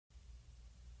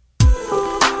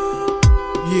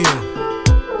Yeah.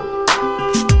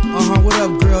 What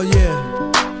up, girl? Yeah.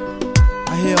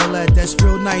 I hear all that. That's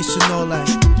real nice and all that.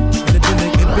 And it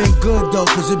been good though,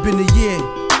 cause it been a year.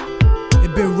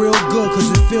 It been real good, cause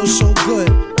it feels so good.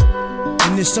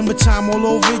 And it's summertime all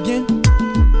over again.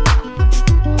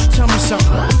 Tell me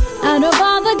something. Out of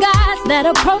all the guys that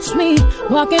approached me,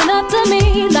 walking up to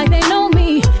me like they know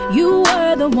me, you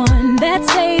were the one that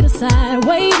stayed aside,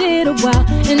 waited a while,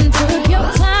 and took your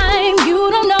time. You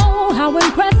don't know how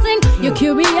impressing your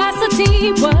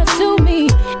curiosity was to me.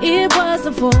 It was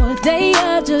the 4th day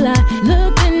of July.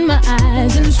 Looked in my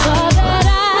eyes and saw that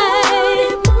I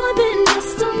needed more than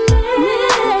just a man.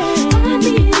 I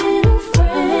needed a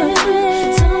friend,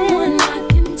 someone I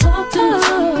can talk to,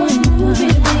 someone who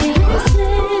can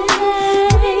listen.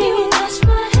 When you touch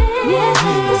my hand,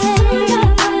 the sun got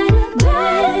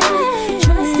brighter than.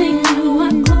 Trusting you, I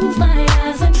closed my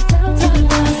eyes and felt I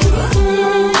was the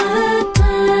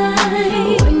summertime.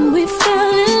 When we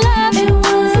fell in love, it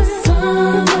was the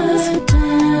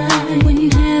summertime. When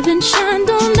heaven shined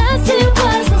on us, it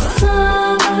was the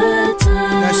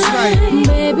summertime. That's right.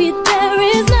 Baby, there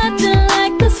is nothing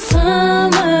like the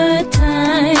summertime.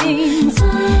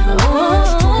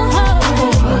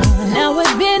 Now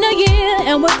it's been a year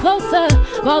and we're closer,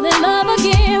 fall in love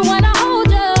again when I hold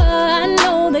you. I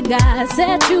know that God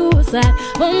set you aside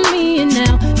for me, and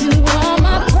now you are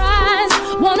my prize.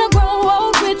 Wanna grow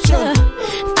old with you,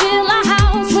 fill our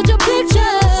house with your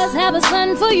pictures, have a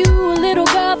son for you, a little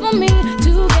girl for me.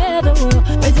 Together we'll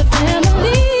raise a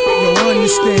family. Yo, I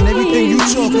understand everything you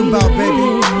talking about,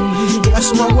 baby.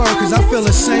 That's my word, cause I feel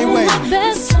the same way. You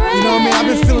know what I mean? I've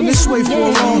been feeling this way for a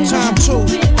long time too.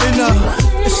 And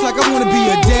it's like I wanna be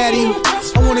your daddy,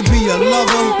 I wanna be your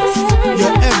lover,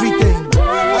 your everything.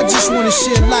 I just wanna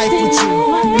share life with you.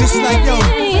 And it's like, yo,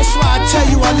 that's why I tell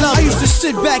you I love you. I used to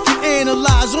sit back and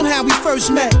analyze on how we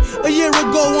first met. A year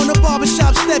ago on the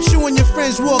barbershop steps, you and your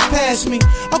friends walked past me.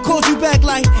 I called you back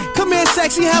like, come here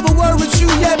sexy, have a word with you,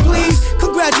 yeah please.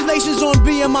 Congratulations on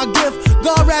being my gift.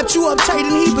 God wrapped you up tight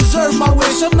and he preserved my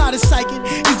wish. I'm not a psychic,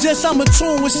 it's just I'm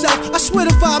attuned with self. I swear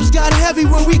the vibes got heavy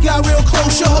when we got real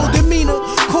close. Your whole demeanor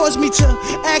caused me to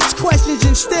ask questions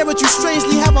and stare at you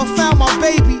strangely. Have I found my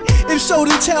baby? If so,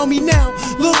 then tell me now.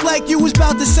 Look like you was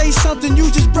about to say something, you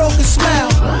just broke a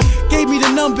smile. Gave me the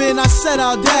number and I said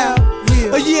I'll dial.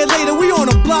 A year later, we on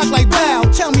a block like Bow.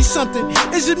 Tell me something,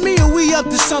 is it me or we up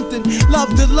to something?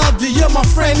 Love to, you're my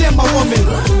friend and my woman.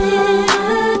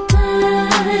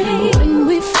 When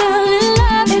we fell in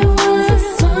love, it was the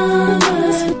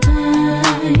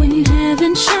summertime. When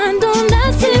heaven shined on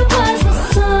us, it was the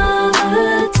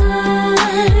summertime.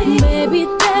 Baby,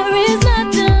 there is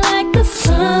nothing like the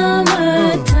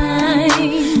summertime.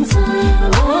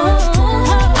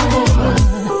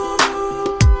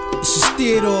 This is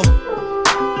Theodore.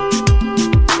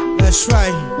 That's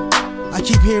right. I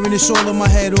keep hearing this all in my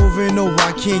head over and over.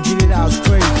 I can't get it out, it's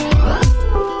crazy. You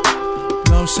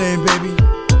know what I'm saying, baby?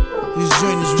 This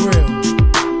joint is real.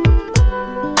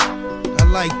 I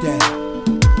like that.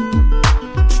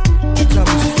 Tell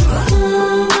me.